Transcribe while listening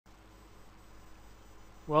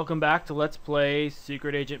Welcome back to Let's Play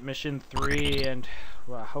Secret Agent Mission 3, and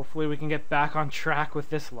well, hopefully we can get back on track with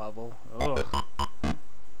this level. Ugh.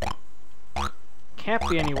 Can't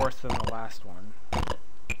be any worse than the last one.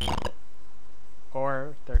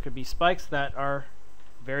 Or there could be spikes that are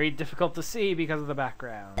very difficult to see because of the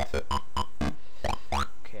background.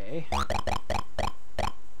 Okay.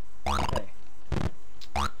 Okay.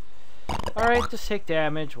 Alright, just take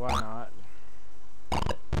damage, why not?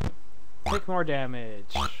 Take more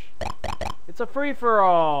damage. It's a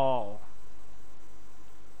free-for-all!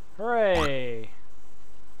 Hooray!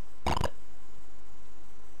 I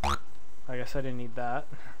guess I didn't need that.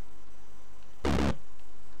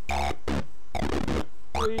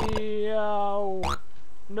 Ow!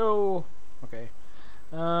 No! Okay.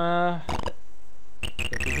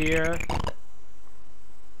 Get to here.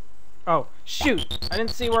 Oh, shoot! I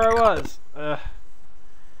didn't see where I was! Ugh.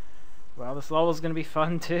 Well, this level's gonna be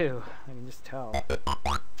fun too. I can just tell.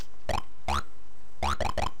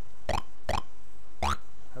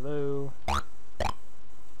 Hello?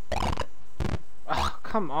 Oh,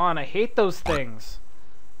 come on, I hate those things!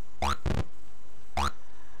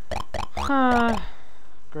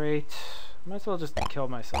 Great. Might as well just kill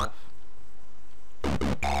myself.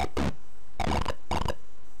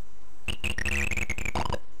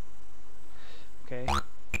 Okay. What?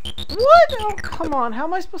 Oh, come on. How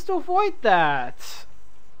am I supposed to avoid that?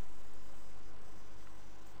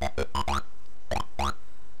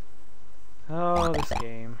 Oh, this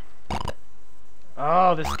game.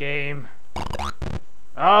 Oh, this game.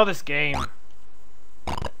 Oh, this game.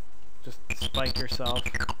 Just spike yourself.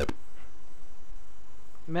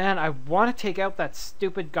 Man, I want to take out that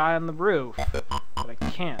stupid guy on the roof, but I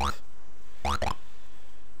can't. And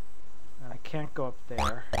I can't go up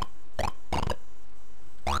there.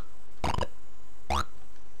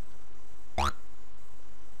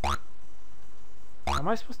 How am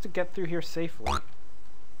I supposed to get through here safely?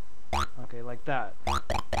 Okay, like that.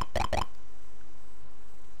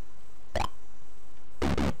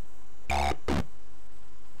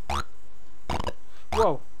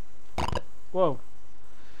 Whoa! Whoa!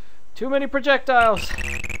 Too many projectiles!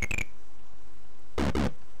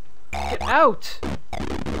 Get out!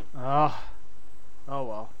 Oh. Oh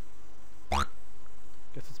well.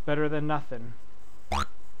 Guess it's better than nothing.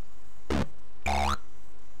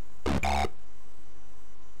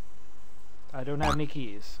 I don't have any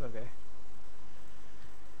keys. Okay.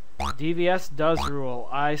 DVS does rule.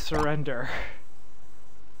 I surrender.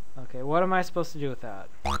 Okay, what am I supposed to do with that?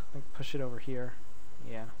 Push it over here.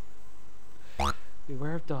 Yeah.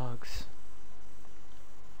 Beware of dogs.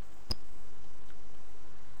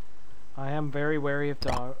 I am very wary of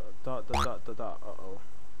dog. Uh-oh.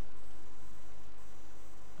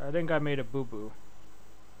 I think I made a boo-boo.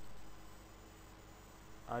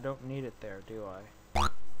 I don't need it there, do I?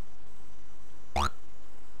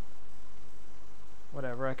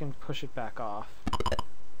 Whatever, I can push it back off.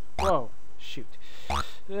 Whoa, shoot.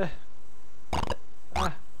 No,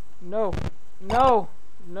 no,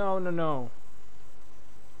 no, no, no.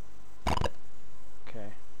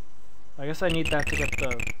 Okay. I guess I need that to get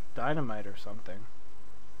the dynamite or something.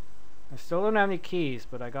 I still don't have any keys,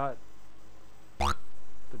 but I got the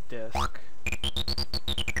disc.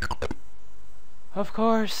 Of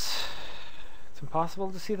course. It's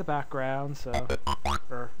impossible to see the background, so...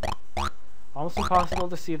 almost impossible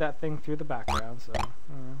to see that thing through the background, so...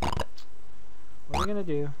 what are we gonna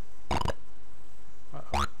do?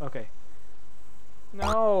 Uh-oh. Okay.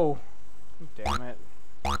 No! Damn it.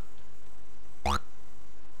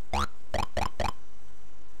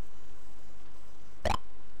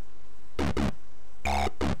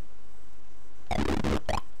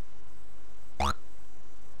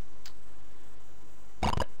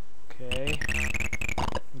 Okay.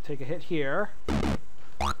 Take a hit here.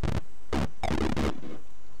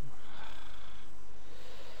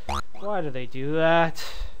 Why do they do that?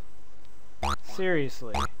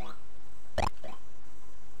 Seriously.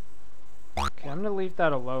 Okay, I'm gonna leave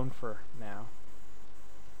that alone for now.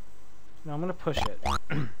 No, I'm gonna push it.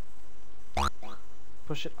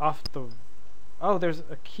 Push it off the... Oh, there's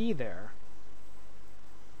a key there.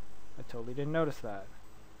 I totally didn't notice that.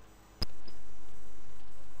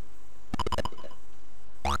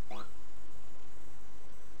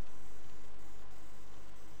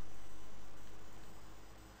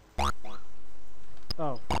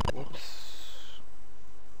 Oh, whoops.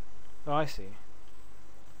 Oh, I see.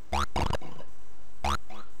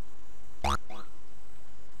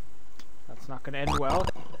 That's not gonna end well.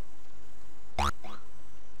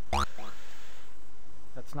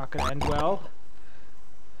 That's not gonna end well.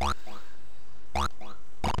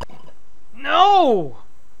 No!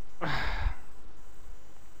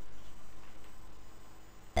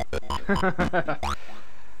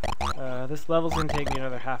 This level's gonna take me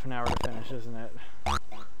another half an hour to finish, isn't it?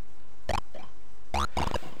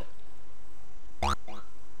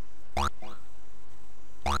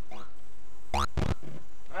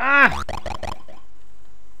 Ah!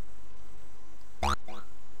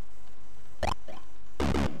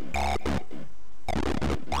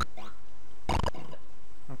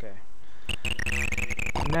 Okay.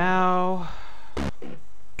 Now,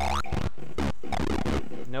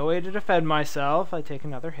 no way to defend myself. I take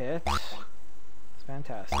another hit. It's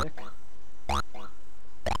fantastic.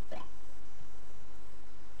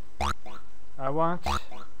 I want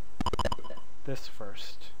this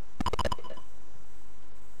first.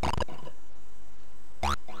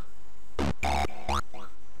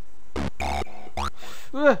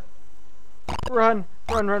 Ugh! Run!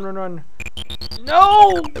 Run, run, run, run! No!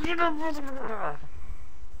 Oh,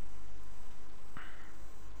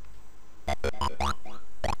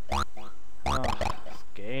 this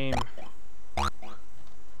game.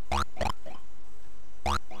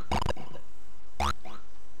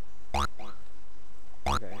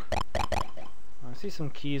 Okay. I see some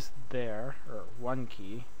keys there, or one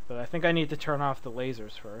key, but I think I need to turn off the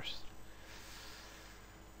lasers first.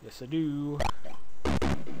 Yes, I do.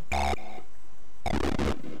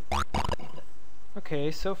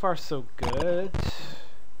 Okay, so far so good.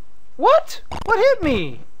 What? What hit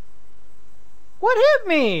me? What hit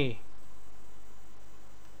me?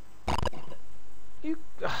 You...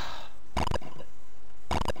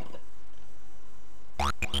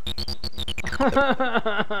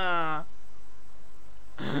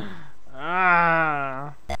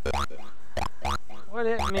 Ah. What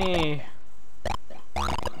hit me?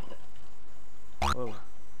 Whoa.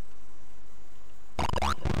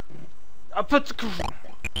 I put the...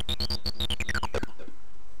 I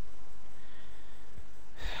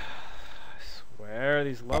swear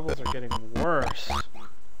these levels are getting worse.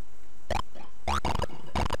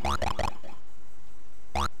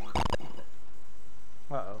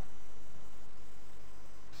 Uh-oh.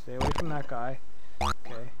 Stay away from that guy.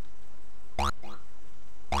 Okay.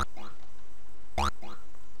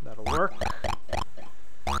 That'll work.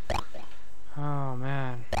 Oh,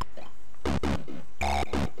 man.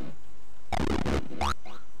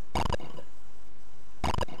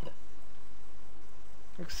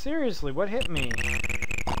 Like, seriously, what hit me?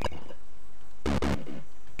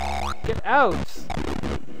 Get out!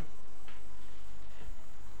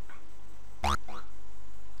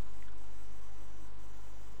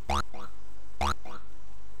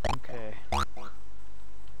 Okay.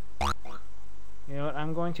 You know what?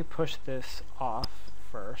 I'm going to push this off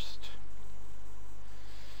first.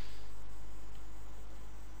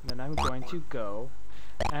 Then I'm going to go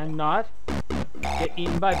and not get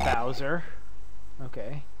eaten by Bowser.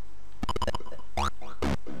 Okay.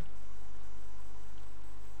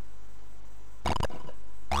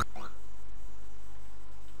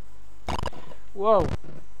 Whoa.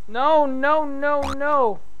 No, no, no,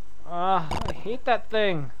 no. I hate that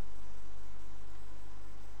thing.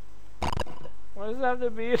 What does that have to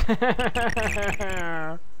be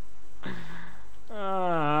there?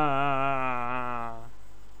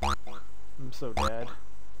 I'm so dead.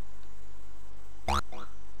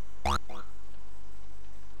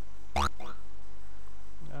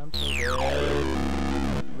 I'm so dead.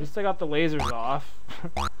 At least I got the lasers off.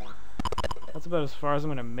 That's about as far as I'm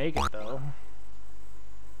gonna make it, though.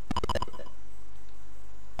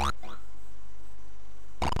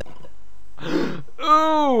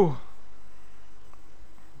 Ooh!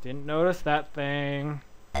 Didn't notice that thing.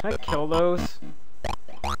 Can I kill those?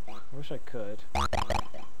 I wish I could. I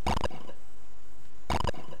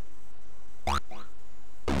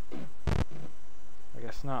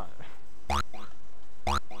guess not.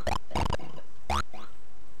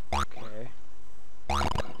 Okay.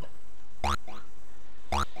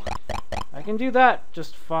 I can do that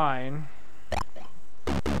just fine.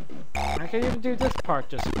 I can even do this part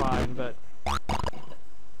just fine, but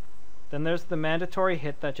then there's the mandatory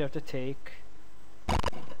hit that you have to take.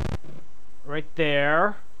 Right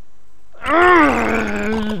there.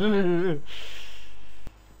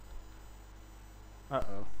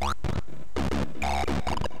 Uh-oh.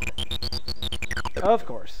 Of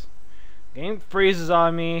course. Game freezes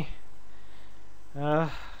on me. My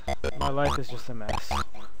life is just a mess.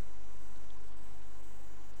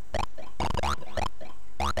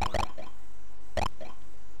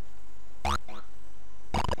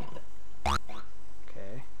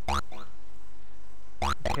 Okay.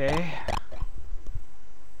 Okay.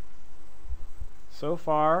 So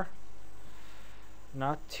far,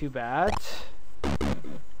 not too bad.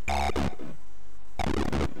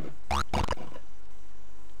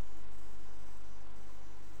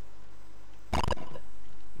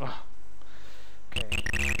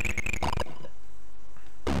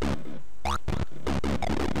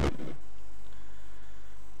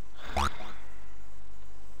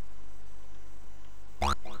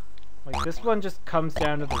 This one just comes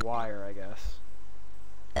down to the wire, I guess.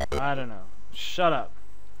 I don't know. Shut up.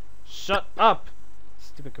 Shut up!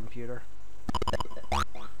 Stupid computer.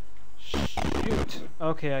 Shoot.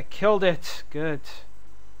 Okay, I killed it. Good.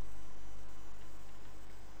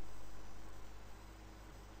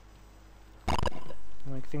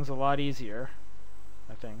 Make things a lot easier,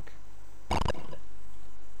 I think.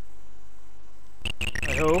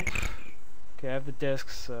 I hope. Okay, I have the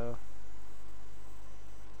discs, so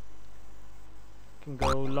I can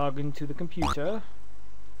go log into the computer.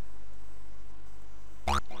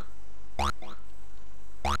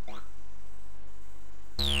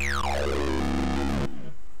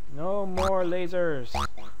 No more lasers.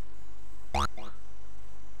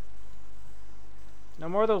 No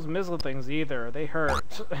more of those missile things either. They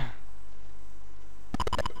hurt.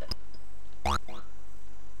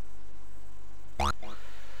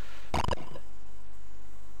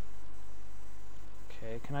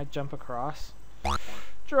 Okay, can I jump across?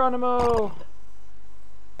 Geronimo!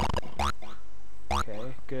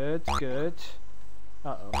 Okay, good, good.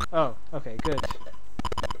 Uh-oh. Oh, okay, good.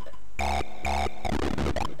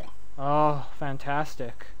 Oh,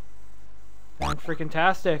 fantastic.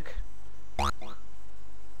 Fan-freaking-tastic.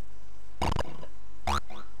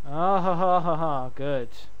 Oh, ha ha ha ha, good.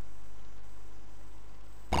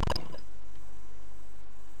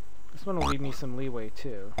 This one will leave me some leeway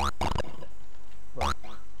too. Well.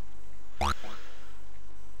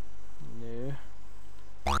 No.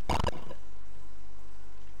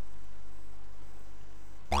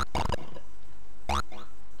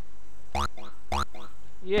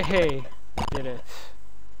 Yay! Did it.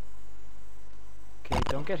 Okay,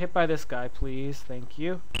 don't get hit by this guy, please. Thank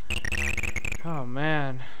you. Oh,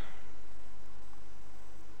 man.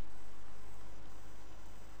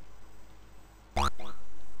 I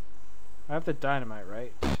have the dynamite,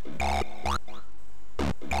 right?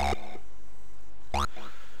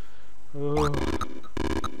 Ooh. I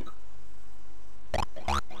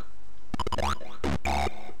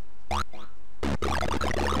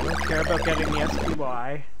don't care about getting the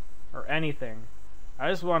SPY or anything. I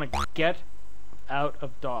just want to get out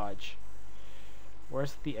of Dodge.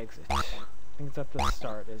 Where's the exit? I think it's at the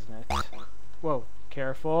start, isn't it? Whoa.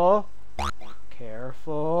 Careful.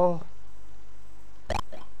 Careful.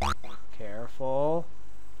 Careful.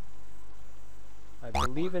 I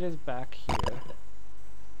believe it is back here.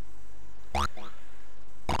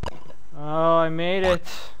 Oh, I made it.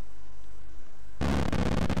 I'm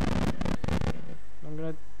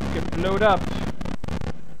gonna get blowed up.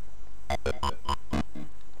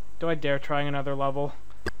 Do I dare trying another level?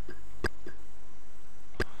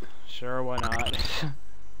 Sure, why not? If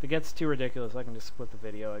it gets too ridiculous, I can just split the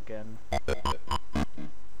video again.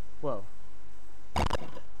 Whoa.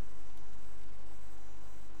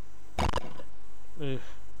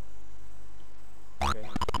 Oof. Okay.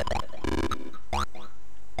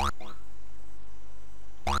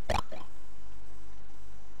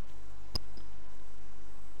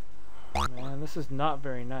 Man, this is not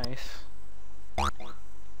very nice.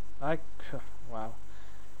 Wow.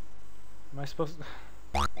 Am I supposed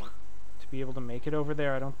to be able to make it over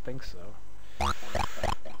there? I don't think so.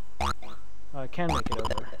 I can make it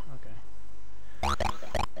over. Okay.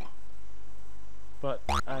 But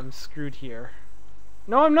I'm screwed here.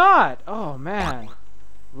 No, I'm not! Oh, man.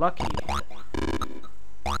 Lucky.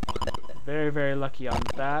 Very, very lucky on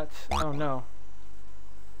that. Oh, no.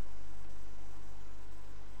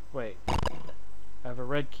 Wait. I have a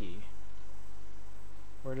red key.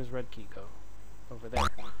 Where does red key go? Over there.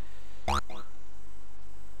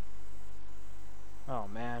 Oh,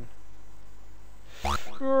 man.